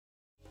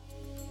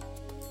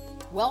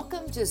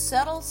Welcome to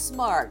Settle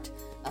Smart,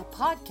 a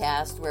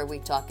podcast where we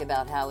talk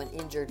about how an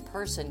injured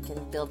person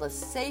can build a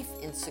safe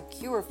and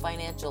secure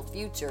financial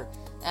future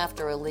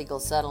after a legal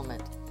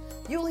settlement.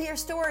 You'll hear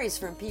stories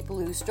from people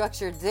who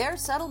structured their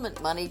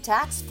settlement money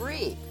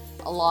tax-free,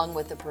 along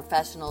with the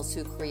professionals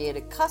who create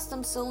a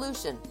custom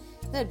solution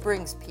that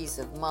brings peace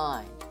of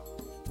mind.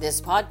 This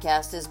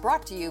podcast is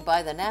brought to you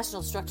by the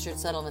National Structured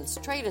Settlements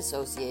Trade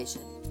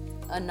Association,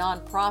 a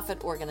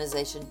nonprofit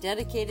organization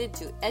dedicated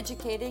to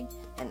educating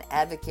and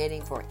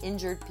advocating for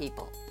injured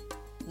people.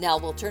 Now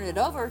we'll turn it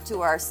over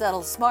to our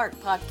Settle Smart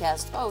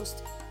podcast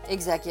host,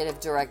 Executive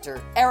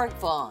Director Eric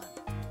Vaughn.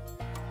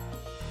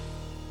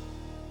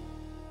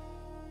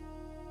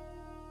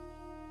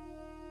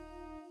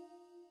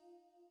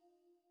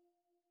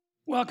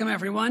 Welcome,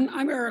 everyone.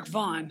 I'm Eric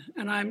Vaughn,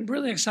 and I'm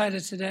really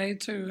excited today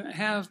to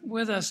have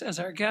with us as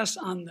our guest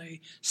on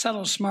the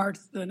Settle Smart,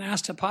 the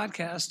NASTA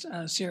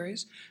podcast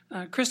series,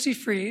 Christy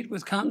Freed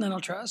with Continental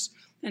Trust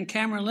and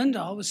Cameron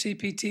Lindahl with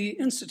CPT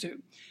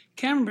Institute.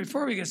 Cameron,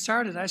 before we get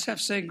started, I just have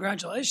to say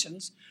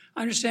congratulations.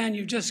 I understand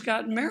you've just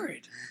gotten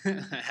married.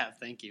 I have,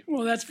 thank you.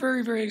 Well, that's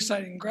very, very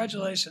exciting.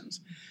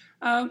 Congratulations.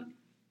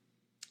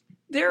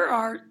 There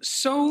are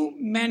so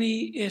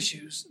many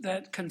issues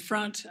that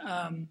confront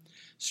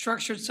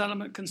structured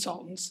settlement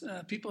consultants,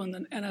 people in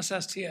the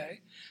NSSTA,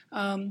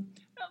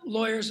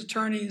 lawyers,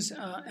 attorneys,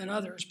 and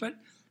others. But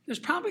there's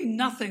probably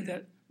nothing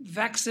that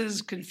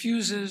vexes,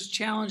 confuses,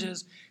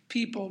 challenges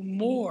people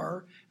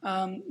more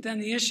than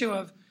the issue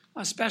of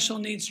a special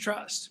needs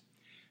trust.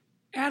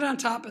 Add on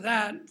top of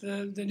that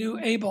the new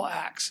ABLE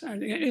acts,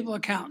 ABLE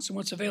accounts and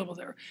what's available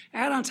there.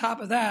 Add on top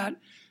of that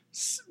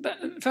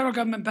federal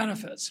government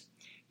benefits.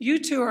 You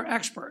two are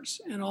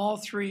experts in all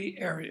three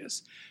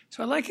areas.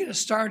 So I'd like you to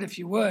start, if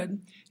you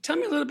would. Tell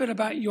me a little bit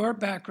about your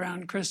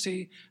background,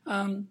 Christy,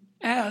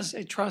 as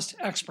a trust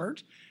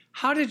expert.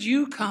 How did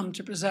you come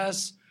to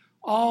possess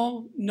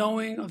all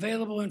knowing,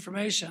 available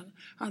information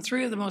on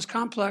three of the most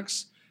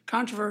complex,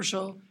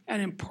 controversial,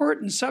 and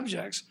important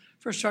subjects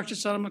for structured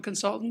settlement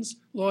consultants,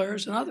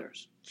 lawyers, and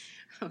others?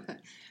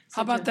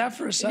 How about that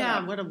for a second?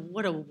 Yeah,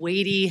 what a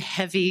weighty,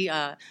 heavy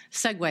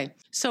segue.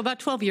 So about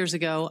 12 years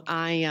ago,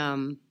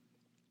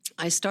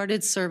 I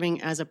started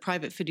serving as a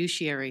private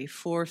fiduciary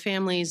for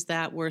families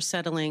that were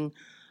settling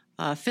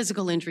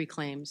physical injury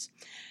claims.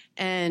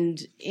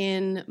 And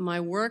in my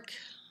work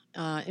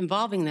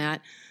involving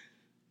that,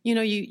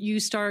 you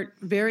start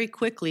very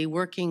quickly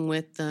working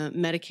with the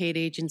Medicaid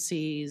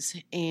agencies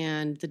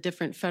and the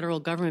different federal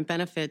government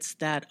benefits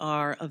that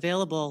are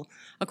available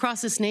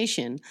across this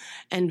nation.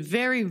 And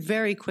very,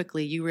 very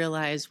quickly you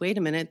realize, wait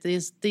a minute,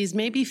 these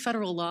may be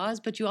federal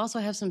laws, but you also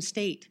have some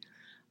state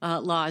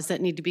laws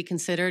that need to be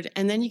considered.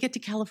 And then you get to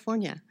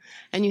California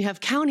and you have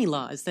county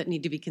laws that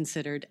need to be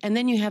considered. And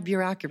then you have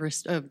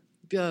bureaucracies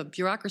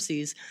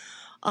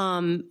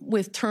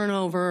with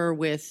turnover,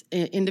 with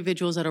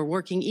individuals that are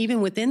working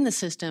even within the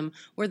system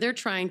where they're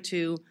trying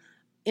to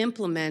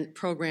implement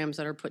programs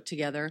that are put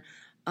together.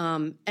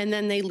 And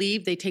then they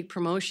leave, they take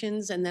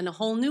promotions, and then a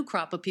whole new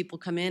crop of people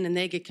come in and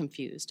they get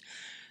confused.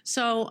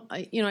 So,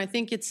 I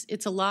think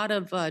it's a lot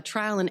of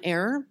trial and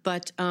error,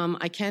 but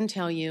I can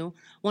tell you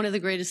one of the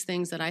greatest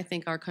things that I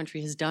think our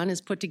country has done is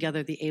put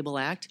together the ABLE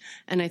Act,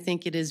 and I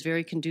think it is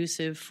very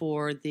conducive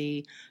for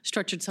the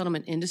structured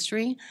settlement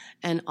industry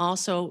and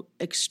also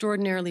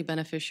extraordinarily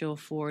beneficial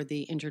for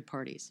the injured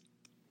parties.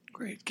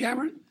 Great.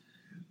 Cameron?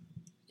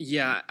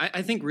 Yeah,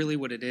 I think really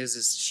what it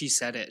is she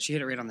said it. She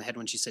hit it right on the head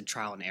when she said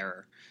trial and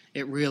error.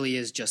 It really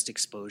is just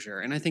exposure.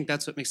 And I think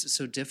that's what makes it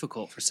so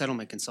difficult for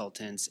settlement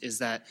consultants is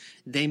that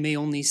they may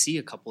only see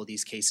a couple of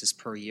these cases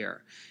per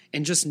year.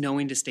 And just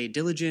knowing to stay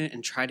diligent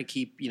and try to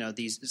keep,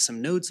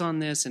 some notes on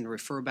this and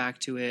refer back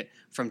to it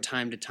from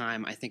time to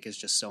time, I think is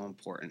just so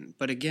important.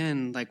 But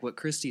again, like what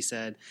Christy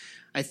said,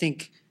 I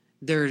think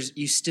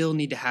you still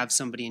need to have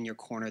somebody in your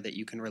corner that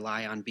you can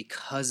rely on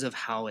because of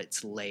how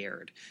it's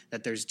layered,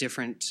 that there's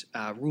different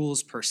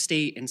rules per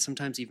state and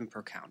sometimes even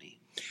per county.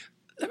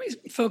 Let me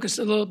focus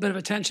a little bit of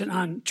attention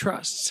on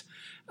trusts.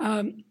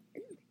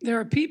 There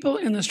are people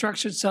in the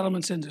structured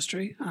settlements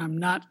industry, I'm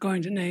not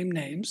going to name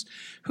names,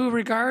 who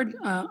regard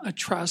a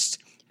trust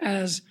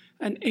as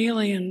an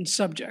alien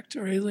subject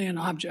or alien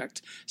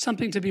object,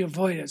 something to be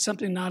avoided,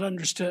 something not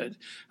understood.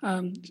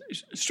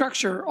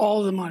 Structure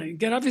all the money,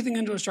 get everything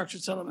into a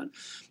structured settlement.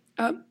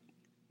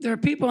 There are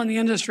people in the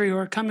industry who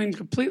are coming to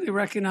completely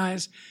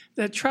recognize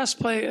that trusts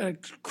play an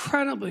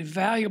incredibly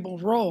valuable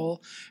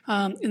role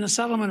in the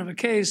settlement of a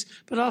case,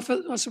 but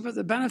also for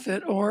the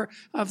benefit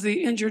of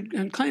the injured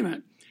and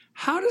claimant.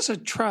 How does a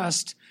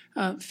trust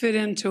fit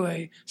into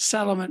a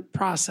settlement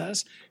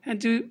process? And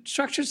do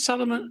structured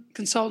settlement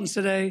consultants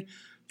today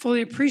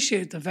fully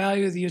appreciate the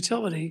value of the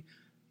utility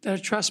that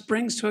a trust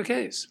brings to a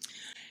case?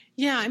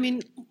 Yeah,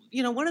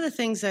 one of the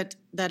things that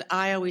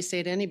I always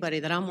say to anybody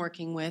that I'm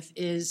working with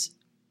is,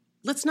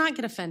 let's not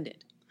get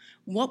offended.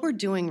 What we're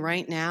doing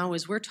right now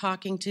is we're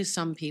talking to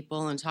some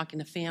people and talking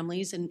to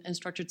families and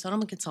structured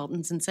settlement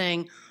consultants and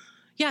saying,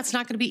 yeah, it's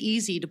not going to be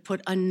easy to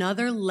put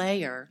another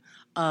layer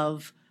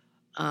of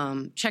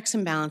checks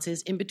and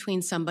balances in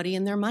between somebody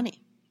and their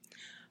money.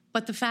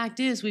 But the fact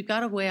is, we've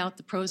got to weigh out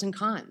the pros and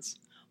cons.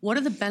 What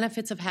are the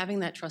benefits of having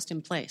that trust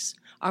in place?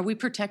 Are we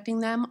protecting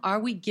them? Are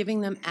we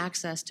giving them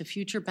access to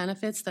future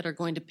benefits that are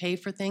going to pay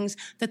for things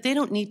that they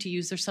don't need to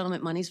use their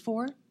settlement monies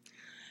for?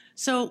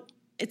 So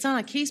it's on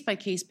a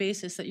case-by-case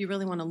basis that you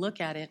really want to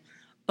look at it.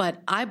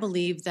 But I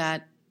believe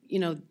that,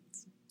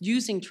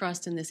 using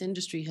trust in this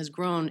industry has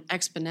grown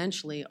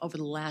exponentially over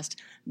the last,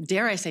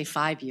 dare I say,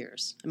 5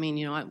 years. I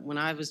mean, when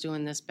I was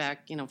doing this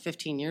back,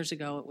 15 years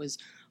ago, it was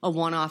a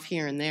one-off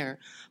here and there.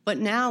 But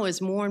now,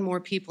 as more and more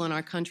people in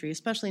our country,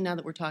 especially now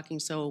that we're talking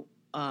so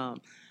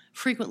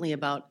frequently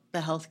about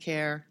the health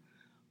care,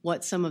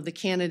 what some of the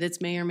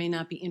candidates may or may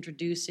not be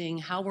introducing,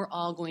 how we're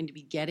all going to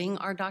be getting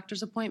our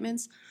doctor's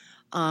appointments,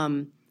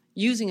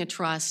 using a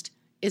trust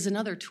is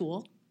another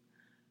tool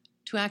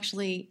to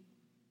actually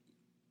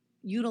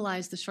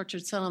utilize the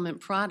structured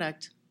settlement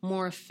product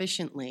more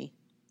efficiently,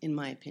 in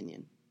my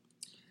opinion.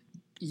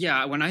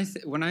 Yeah,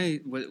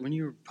 when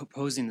you were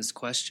proposing this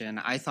question,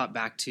 I thought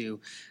back to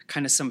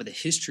kind of some of the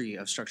history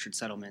of structured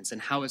settlements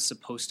and how it's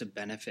supposed to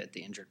benefit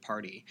the injured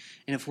party.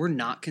 And if we're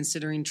not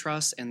considering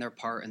trust and their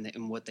part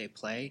in what they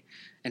play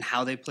and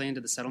how they play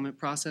into the settlement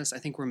process, I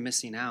think we're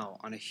missing out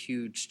on a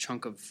huge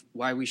chunk of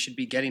why we should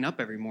be getting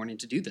up every morning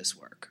to do this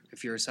work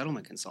if you're a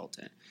settlement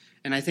consultant.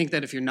 And I think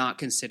that if you're not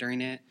considering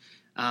it,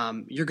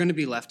 you're going to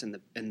be left in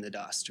the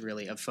dust,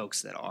 really, of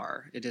folks that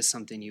are. It is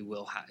something you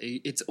will have.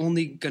 It's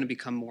only going to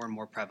become more and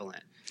more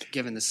prevalent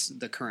given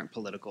the current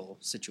political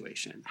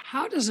situation.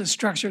 How does a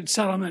structured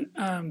settlement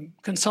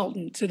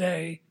consultant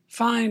today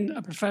find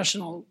a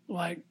professional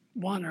like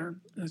one or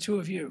the two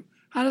of you?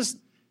 How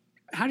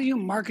do you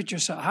market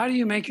yourself? How do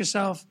you make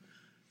yourself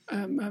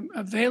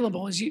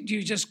available? Do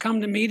you just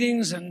come to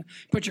meetings and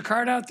put your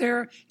card out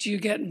there? Do you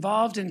get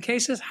involved in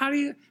cases? How do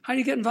you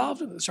get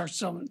involved in the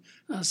structured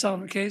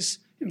settlement case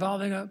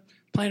involving a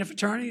plaintiff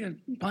attorney, a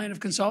plaintiff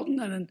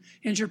consultant, and an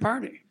injured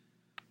party?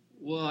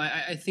 Well,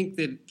 I think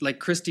that, like,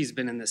 Christy's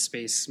been in this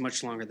space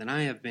much longer than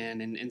I have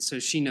been, and so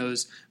she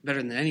knows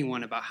better than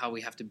anyone about how we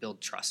have to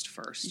build trust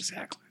first.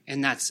 Exactly.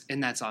 And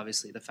that's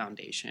obviously the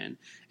foundation.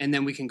 And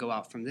then we can go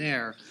out from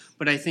there.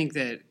 But I think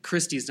that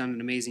Christy's done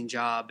an amazing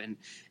job, and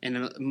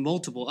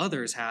multiple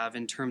others have,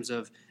 in terms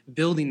of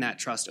building that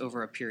trust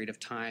over a period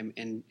of time,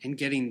 and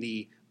getting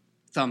the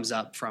thumbs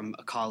up from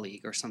a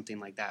colleague or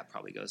something like that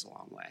probably goes a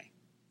long way.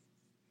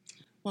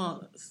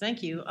 Well,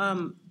 thank you.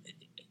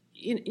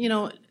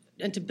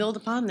 And to build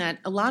upon that,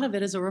 a lot of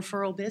it is a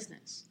referral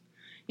business.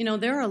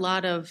 There are a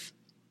lot of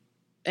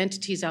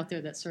entities out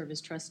there that serve as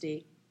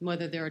trustee,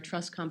 whether they're a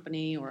trust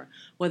company or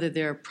whether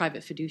they're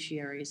private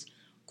fiduciaries,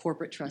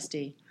 corporate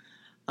trustee,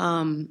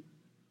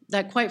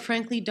 that quite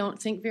frankly don't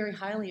think very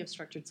highly of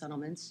structured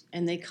settlements,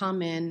 and they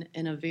come in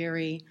a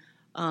very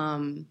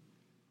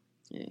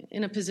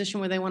in a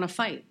position where they want to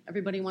fight.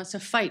 Everybody wants to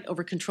fight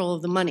over control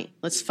of the money.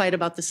 Let's fight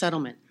about the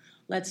settlement.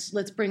 Let's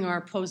bring our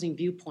opposing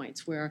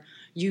viewpoints where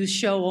you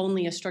show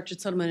only a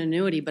structured settlement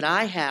annuity, but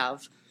I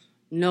have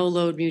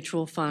no-load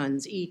mutual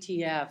funds,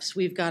 ETFs.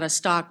 We've got a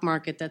stock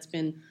market that's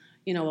been,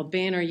 a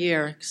banner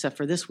year, except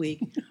for this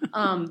week.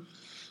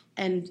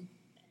 And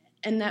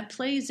that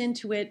plays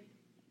into it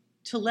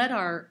to let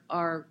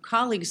our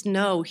colleagues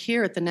know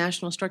here at the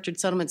National Structured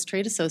Settlements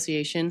Trade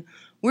Association,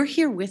 we're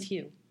here with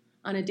you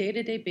on a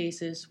day-to-day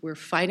basis. We're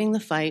fighting the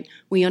fight.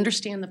 We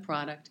understand the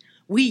product.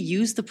 We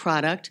use the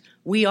product.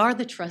 We are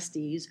the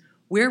trustees.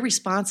 We're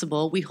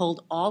responsible. We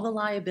hold all the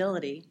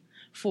liability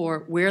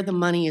for where the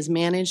money is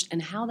managed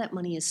and how that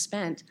money is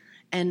spent.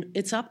 And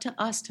it's up to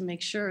us to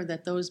make sure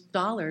that those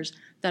dollars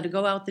that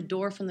go out the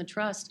door from the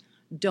trust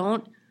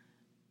don't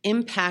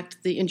impact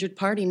the injured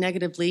party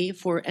negatively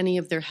for any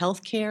of their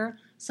health care,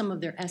 some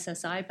of their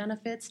SSI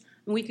benefits.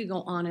 And we could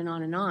go on and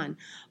on and on.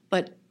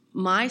 But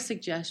my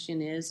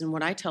suggestion is, and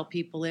what I tell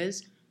people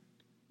is,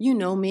 you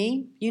know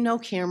me, you know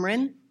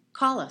Cameron,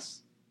 call us.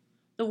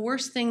 The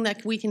worst thing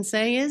that we can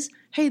say is,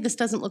 hey, this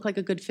doesn't look like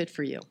a good fit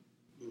for you.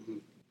 Mm-hmm.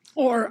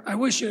 Or I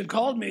wish you had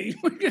called me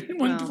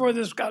before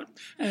this got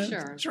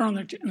thrown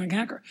in the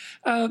canker.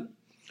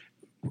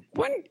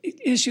 One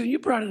issue, you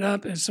brought it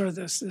up as sort of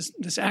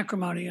this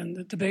acrimony and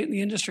the debate in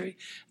the industry.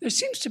 There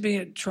seems to be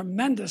a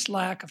tremendous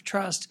lack of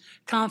trust,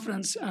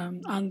 confidence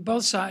on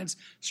both sides,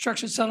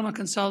 structured settlement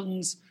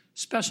consultants,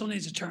 special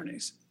needs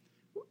attorneys.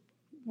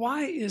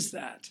 Why is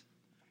that?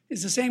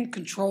 Is the same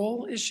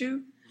control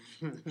issue?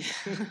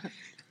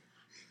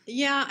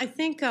 Yeah, I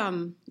think,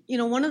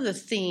 one of the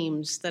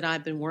themes that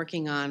I've been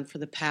working on for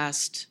the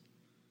past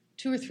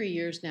 2 or 3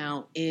 years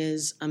now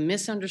is a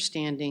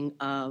misunderstanding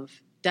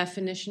of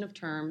definition of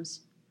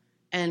terms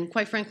and,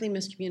 quite frankly,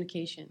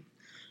 miscommunication.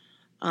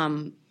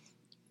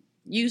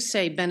 You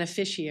say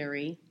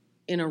beneficiary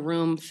in a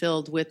room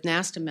filled with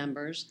NASTA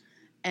members,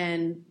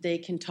 and they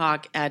can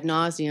talk ad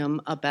nauseum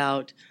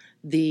about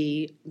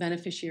the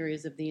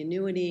beneficiaries of the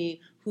annuity,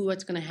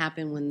 what's going to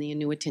happen when the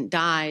annuitant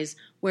dies,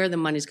 where the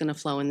money's going to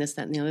flow, and this,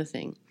 that, and the other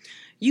thing.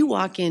 You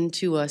walk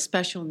into a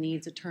special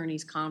needs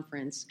attorneys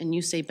conference and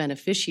you say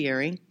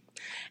beneficiary,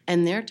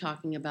 and they're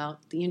talking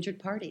about the injured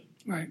party.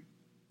 Right.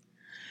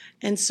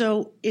 And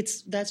so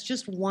that's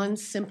just one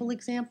simple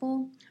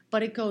example,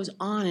 but it goes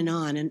on and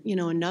on. And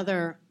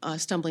another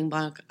stumbling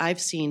block I've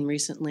seen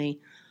recently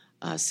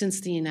since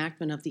the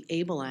enactment of the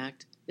ABLE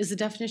Act is the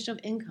definition of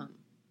income.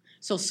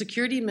 So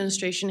Security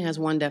Administration has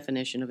one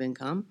definition of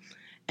income,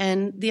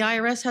 and the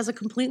IRS has a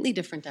completely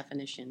different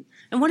definition.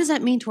 And what does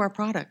that mean to our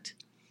product?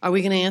 Are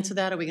we going to answer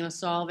that? Are we going to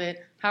solve it?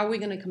 How are we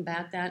going to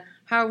combat that?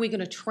 How are we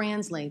going to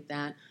translate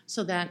that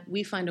so that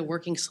we find a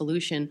working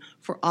solution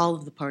for all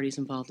of the parties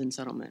involved in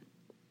settlement?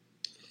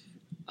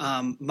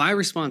 My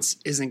response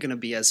isn't going to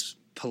be as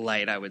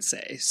polite, I would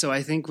say. So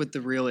I think what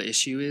the real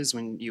issue is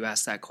when you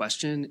ask that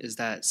question is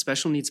that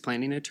special needs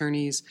planning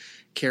attorneys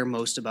care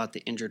most about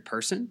the injured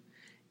person.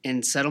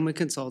 And settlement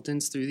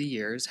consultants through the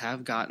years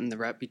have gotten the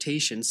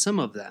reputation, some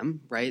of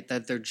them, right,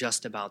 that they're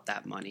just about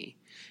that money.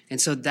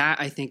 And so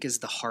that, I think, is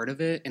the heart of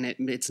it. And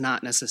it's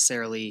not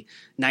necessarily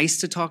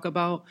nice to talk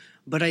about,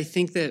 but I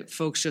think that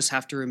folks just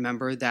have to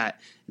remember that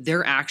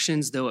their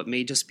actions, though it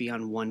may just be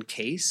on one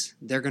case,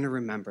 they're going to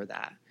remember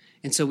that.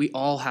 And so we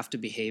all have to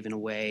behave in a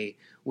way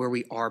where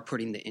we are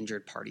putting the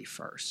injured party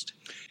first.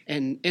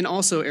 And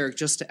also, Eric,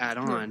 just to add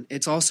on,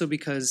 it's also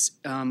because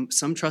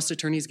some trust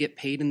attorneys get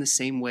paid in the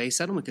same way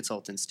settlement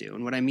consultants do.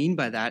 And what I mean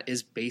by that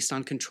is based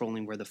on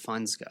controlling where the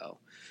funds go.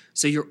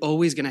 So you're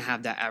always going to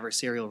have that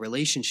adversarial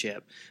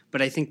relationship.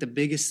 But I think the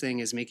biggest thing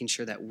is making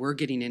sure that we're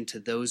getting into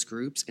those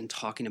groups and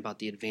talking about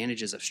the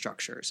advantages of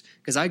structures.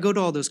 Because I go to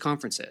all those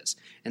conferences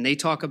and they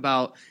talk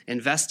about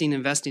investing.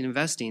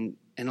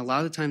 And a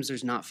lot of the times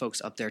there's not folks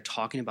up there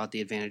talking about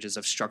the advantages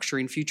of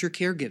structuring future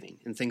caregiving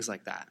and things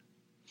like that.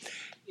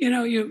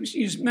 You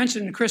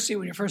mentioned, Christy,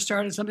 when you first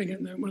started,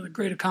 one of the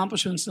great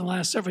accomplishments in the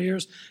last several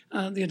years,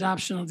 the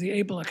adoption of the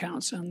ABLE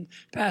accounts and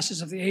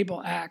passage of the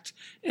ABLE Act.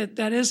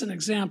 That is an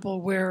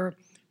example where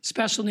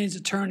special needs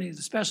attorneys,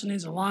 the Special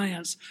Needs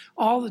Alliance,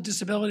 all the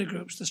disability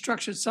groups, the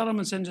structured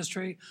settlements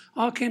industry,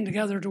 all came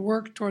together to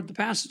work toward the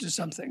passage of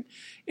something.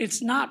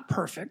 It's not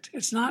perfect,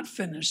 it's not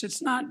finished,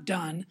 it's not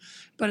done,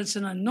 but it's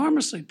an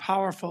enormously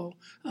powerful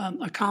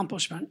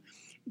accomplishment.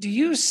 Do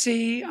you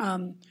see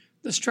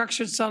the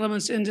structured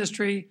settlements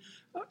industry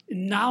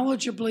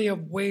knowledgeably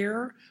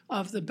aware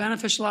of the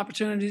beneficial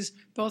opportunities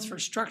both for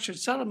structured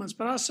settlements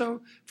but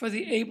also for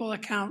the ABLE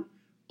account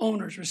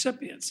owners,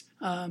 recipients,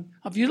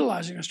 of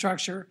utilizing a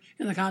structure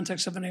in the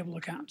context of an ABLE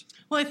account?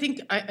 Well,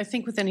 I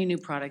think with any new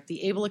product,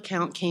 the ABLE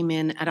account came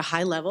in at a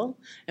high level,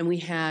 and we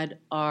had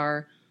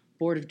our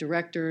board of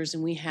directors,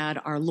 and we had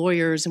our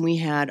lawyers, and we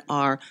had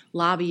our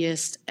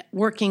lobbyists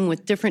working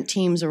with different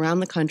teams around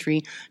the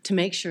country to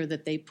make sure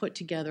that they put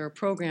together a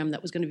program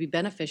that was going to be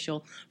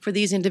beneficial for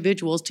these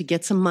individuals to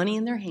get some money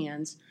in their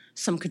hands,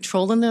 some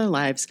control in their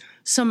lives.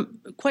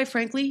 Quite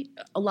frankly,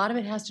 a lot of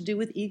it has to do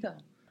with ego.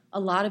 A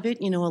lot of it,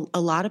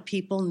 a lot of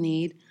people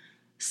need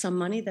some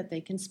money that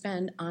they can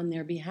spend on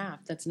their behalf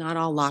that's not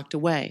all locked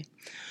away.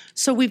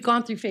 So we've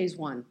gone through phase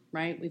one,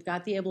 right? We've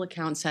got the ABLE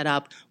account set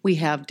up. We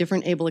have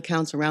different ABLE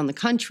accounts around the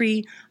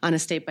country on a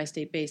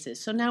state-by-state basis.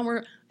 So now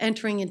we're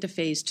entering into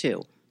phase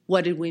two.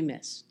 What did we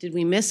miss? Did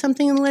we miss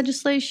something in the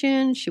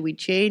legislation? Should we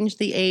change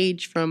the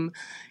age from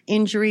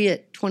injury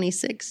at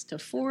 26 to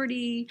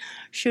 40?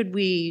 Should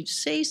we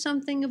say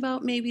something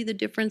about maybe the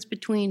difference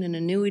between an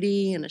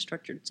annuity and a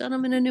structured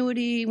settlement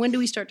annuity? When do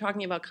we start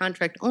talking about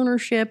contract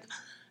ownership?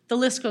 The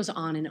list goes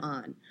on and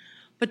on.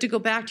 But to go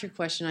back to your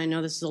question, I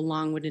know this is a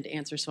long-winded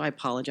answer, so I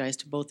apologize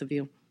to both of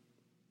you.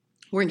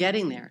 We're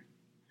getting there.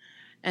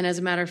 And as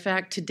a matter of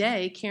fact,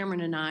 today, Cameron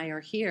and I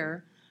are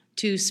here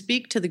to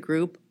speak to the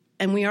group,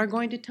 and we are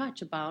going to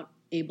touch about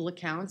ABLE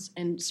accounts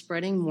and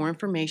spreading more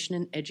information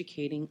and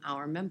educating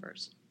our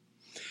members.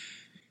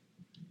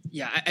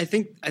 Yeah, I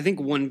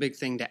think one big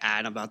thing to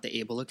add about the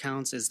ABLE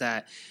accounts is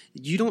that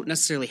you don't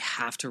necessarily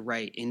have to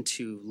write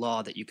into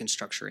law that you can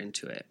structure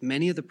into it.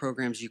 Many of the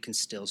programs you can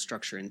still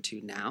structure into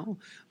now,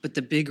 but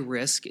the big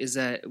risk is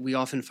that we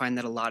often find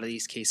that a lot of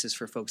these cases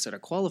for folks that are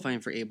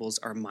qualifying for ABLEs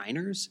are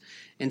minors,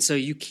 and so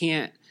you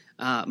can't.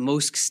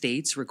 Most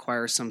states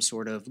require some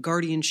sort of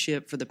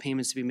guardianship for the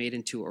payments to be made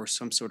into, or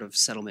some sort of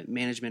settlement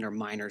management or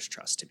minors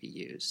trust to be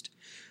used.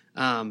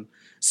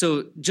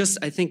 So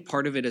I think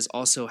part of it is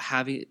also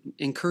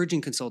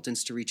encouraging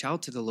consultants to reach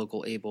out to the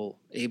local ABLE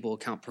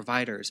account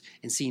providers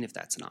and seeing if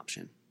that's an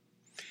option.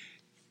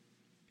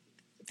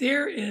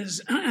 There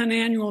is an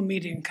annual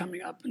meeting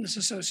coming up in this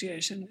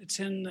association. It's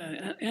in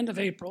the end of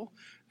April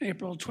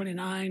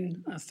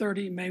 29,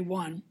 30, May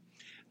 1.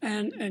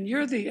 And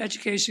you're the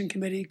Education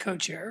Committee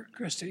co-chair,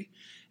 Christy.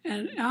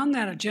 And on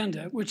that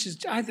agenda, which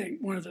is, I think,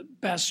 one of the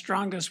best,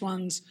 strongest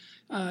ones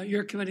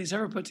your committee's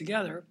ever put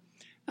together,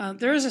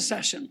 there is a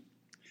session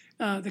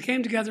that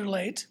came together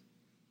late,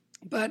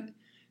 but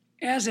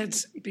as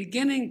it's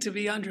beginning to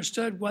be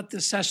understood what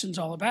this session's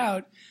all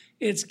about,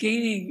 it's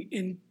gaining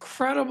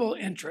incredible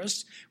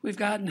interest. We've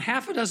gotten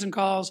half a dozen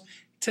calls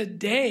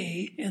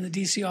today in the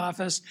DC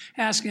office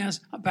asking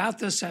us about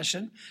this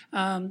session.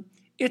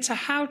 It's a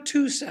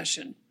how-to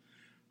session.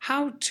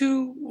 How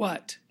to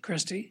what,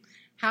 Christy?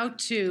 How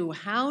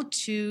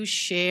to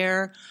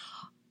share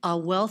a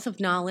wealth of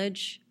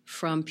knowledge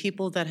from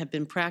people that have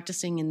been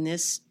practicing in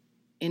this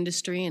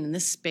industry and in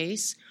this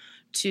space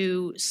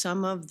to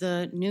some of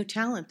the new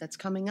talent that's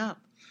coming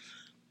up.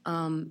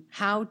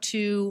 How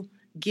to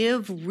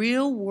give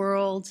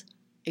real-world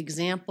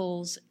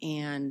examples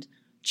and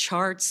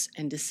charts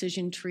and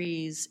decision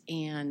trees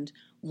and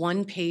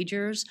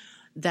one-pagers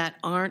that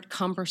aren't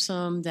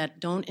cumbersome, that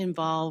don't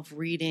involve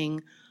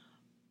reading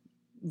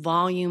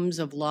volumes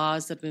of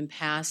laws that have been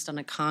passed on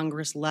a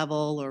Congress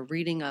level or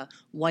reading a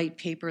white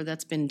paper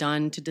that's been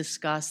done to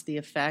discuss the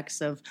effects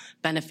of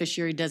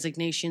beneficiary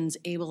designations,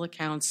 ABLE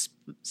accounts,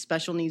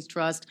 special needs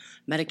trust,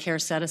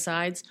 Medicare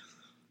set-asides.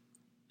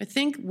 I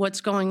think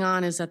what's going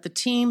on is that the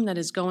team that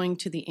is going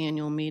to the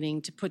annual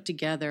meeting to put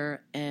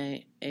together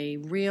a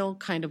real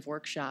kind of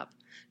workshop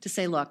to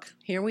say, look,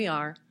 here we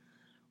are.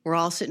 We're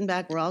all sitting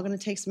back. We're all going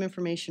to take some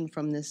information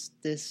from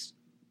this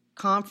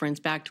conference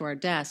back to our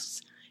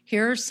desks.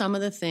 Here are some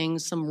of the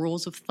things, some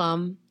rules of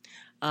thumb,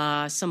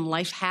 some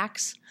life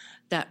hacks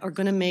that are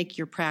going to make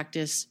your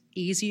practice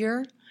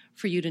easier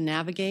for you to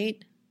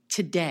navigate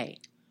today,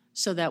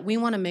 so that we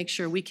want to make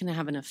sure we can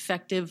have an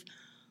effective.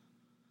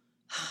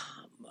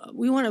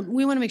 We want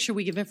to make sure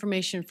we give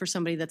information for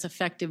somebody that's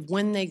effective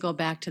when they go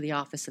back to the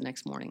office the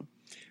next morning.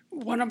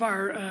 One of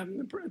our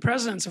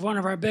presidents of one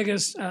of our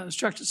biggest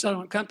structured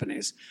settlement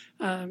companies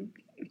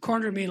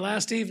cornered me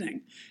last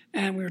evening,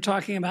 and we were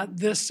talking about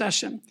this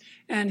session,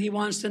 and he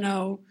wants to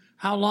know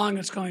how long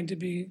it's going to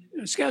be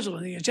scheduled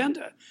in the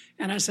agenda.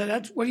 And I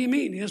said, what do you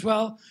mean? He goes,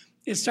 well,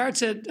 it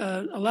starts at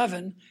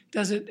 11.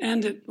 Does it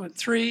end at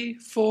 3,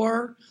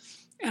 4?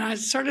 And I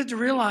started to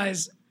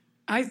realize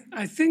I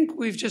think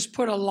we've just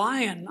put a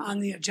lion on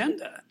the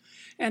agenda.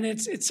 And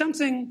it's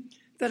something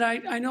that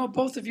I know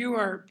both of you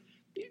are,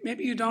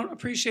 maybe you don't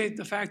appreciate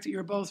the fact that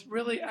you're both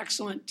really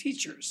excellent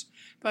teachers,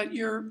 but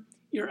you're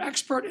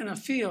expert in a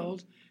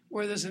field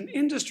where there's an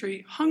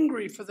industry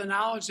hungry for the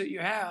knowledge that you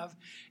have,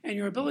 and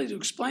your ability to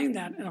explain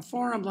that in a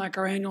forum like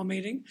our annual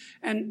meeting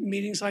and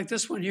meetings like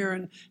this one here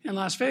in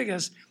Las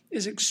Vegas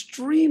is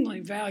extremely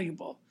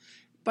valuable.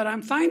 But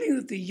I'm finding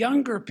that the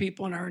younger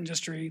people in our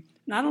industry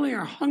not only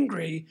are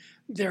hungry,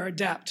 they're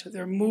adept,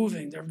 they're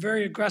moving, they're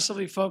very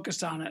aggressively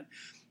focused on it.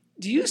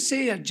 Do you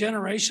see a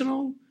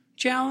generational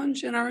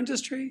challenge in our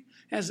industry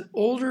as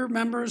older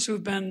members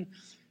who've been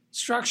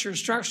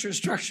structures,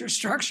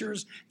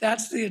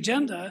 that's the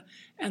agenda,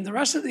 and the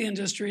rest of the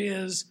industry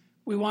is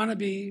we want to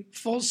be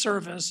full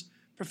service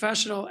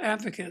professional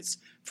advocates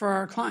for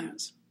our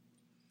clients?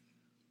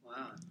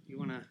 Wow, you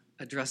want to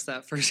address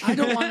that first? I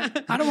don't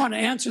want to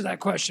answer that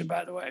question,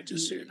 by the way,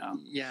 just so you know.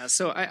 Yeah,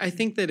 so I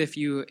think that if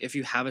you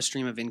have a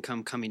stream of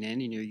income coming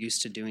in and you're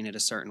used to doing it a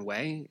certain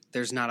way,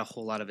 there's not a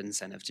whole lot of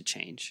incentive to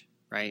change,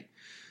 right?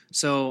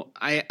 So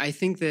I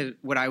think that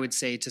what I would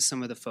say to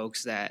some of the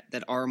folks that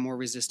are more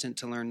resistant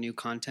to learn new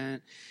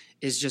content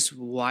is just,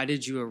 why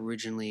did you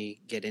originally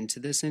get into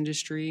this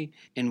industry,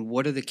 and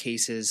what are the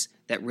cases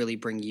that really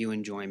bring you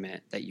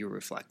enjoyment that you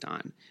reflect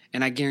on?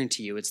 And I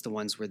guarantee you it's the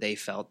ones where they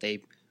felt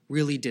they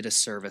really did a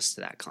service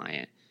to that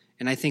client.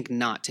 And I think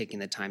not taking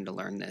the time to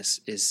learn this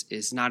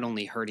is not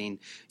only hurting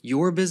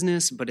your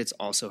business, but it's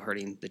also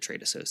hurting the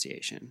trade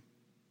association.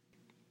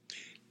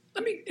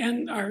 Let me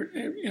end our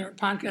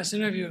podcast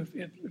interview,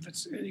 if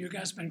it's, you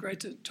guys have been great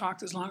to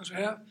talk as long as we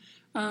have,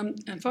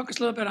 and focus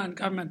a little bit on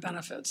government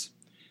benefits.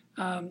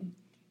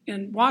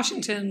 In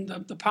Washington,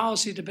 the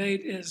policy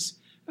debate is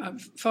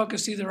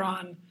focused either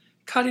on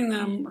cutting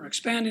them or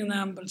expanding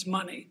them, but it's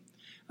money.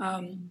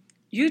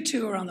 You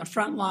two are on the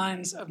front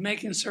lines of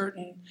making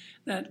certain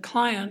that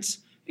clients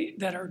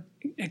that are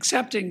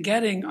accepting,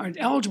 getting, are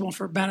eligible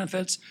for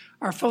benefits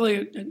are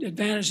fully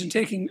advantaged and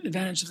taking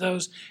advantage of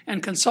those,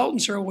 and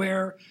consultants are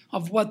aware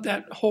of what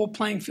that whole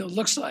playing field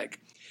looks like.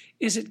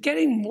 Is it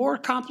getting more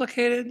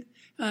complicated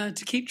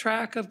to keep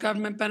track of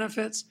government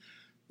benefits?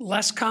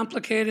 Less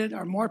complicated?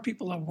 Are more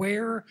people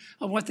aware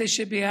of what they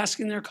should be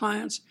asking their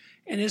clients?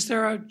 And is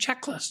there a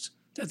checklist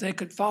that they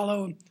could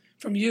follow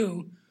from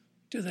you?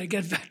 Do they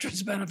get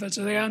veterans benefits?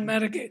 Are they on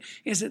Medicaid?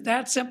 Is it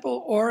that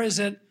simple, or is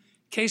it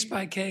case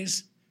by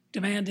case,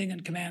 demanding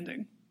and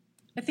commanding?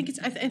 I think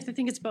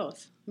it's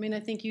both. I mean, I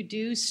think you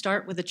do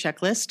start with a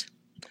checklist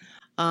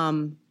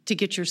to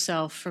get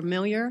yourself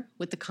familiar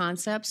with the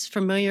concepts,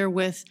 familiar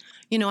with,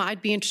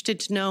 I'd be interested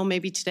to know,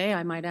 maybe today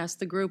I might ask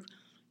the group,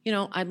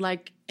 I'd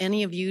like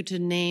any of you to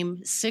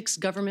name 6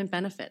 government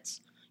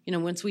benefits.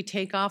 Once we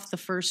take off the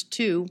first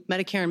 2,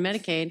 Medicare and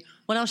Medicaid,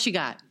 what else you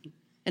got?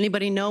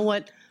 Anybody know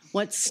what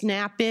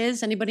SNAP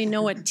is? Anybody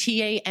know what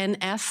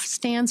TANF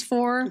stands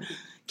for?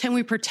 Can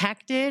we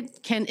protect it?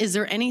 Is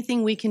there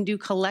anything we can do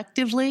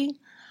collectively?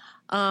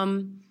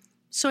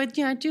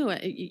 I do.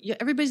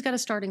 Everybody's got a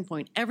starting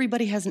point.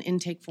 Everybody has an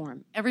intake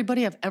form.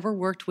 Everybody I've ever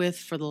worked with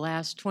for the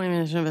last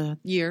 20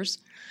 years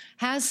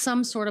has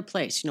some sort of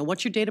place.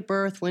 What's your date of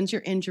birth? When's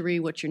your injury?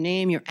 What's your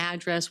name, your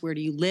address? Where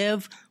do you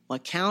live?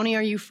 What county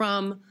are you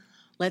from?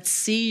 Let's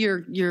see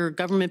your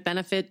government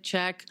benefit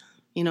check.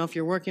 If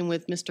you're working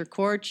with Mr.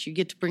 Korch, you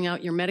get to bring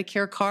out your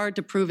Medicare card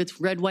to prove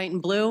it's red, white,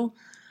 and blue.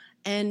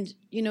 And,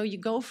 you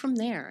go from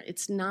there.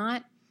 It's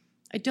not,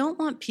 I don't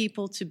want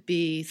people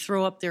to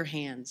throw up their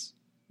hands,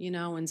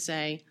 and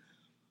say,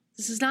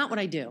 This is not what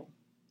I do.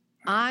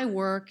 I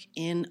work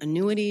in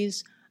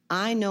annuities.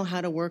 I know how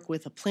to work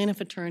with a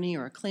plaintiff attorney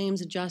or a claims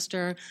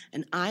adjuster,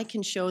 and I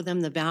can show them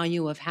the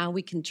value of how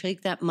we can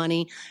take that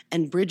money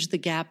and bridge the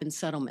gap in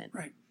settlement.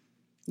 Right.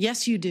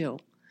 Yes, you do.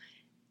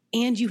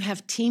 And you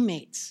have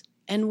teammates,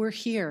 and we're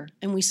here,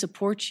 and we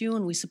support you,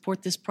 and we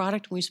support this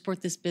product, and we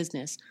support this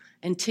business.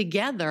 And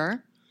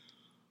together,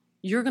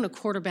 you're going to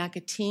quarterback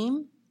a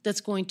team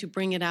that's going to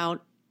bring it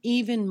out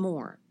even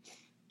more.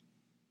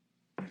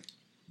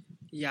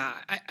 Yeah,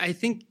 I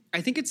think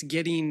it's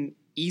getting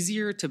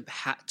easier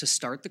to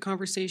start the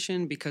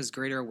conversation because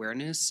greater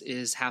awareness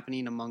is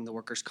happening among the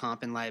workers'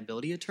 comp and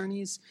liability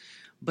attorneys.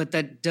 But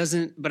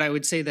I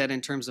would say that in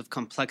terms of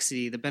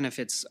complexity, the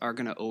benefits are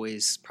going to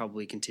always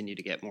probably continue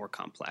to get more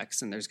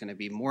complex, and there's going to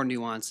be more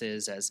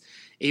nuances as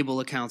ABLE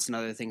accounts and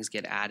other things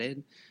get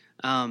added.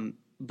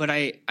 But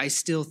I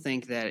still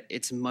think that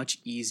it's much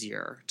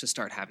easier to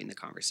start having the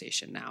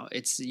conversation now.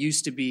 It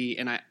used to be,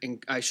 and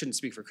I shouldn't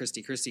speak for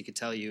Christy. Christy could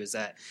tell you, is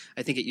that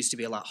I think it used to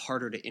be a lot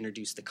harder to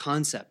introduce the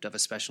concept of a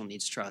special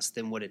needs trust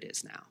than what it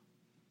is now.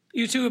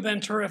 You two have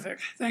been terrific.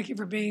 Thank you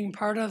for being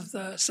part of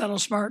the Settle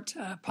Smart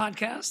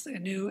podcast, the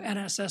new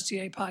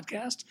NSSTA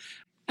podcast.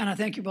 And I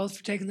thank you both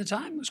for taking the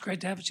time. It was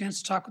great to have a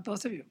chance to talk with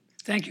both of you.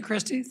 Thank you,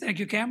 Christy. Thank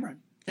you, Cameron.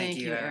 Thank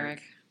you,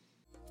 Eric.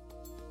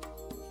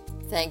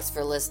 Thanks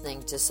for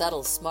listening to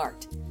Settle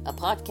Smart, a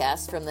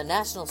podcast from the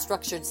National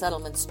Structured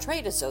Settlements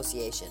Trade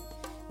Association.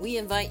 We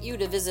invite you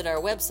to visit our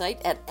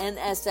website at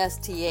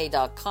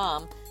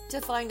nssta.com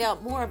to find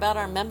out more about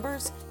our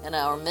members and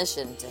our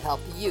mission to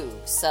help you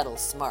settle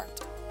smart.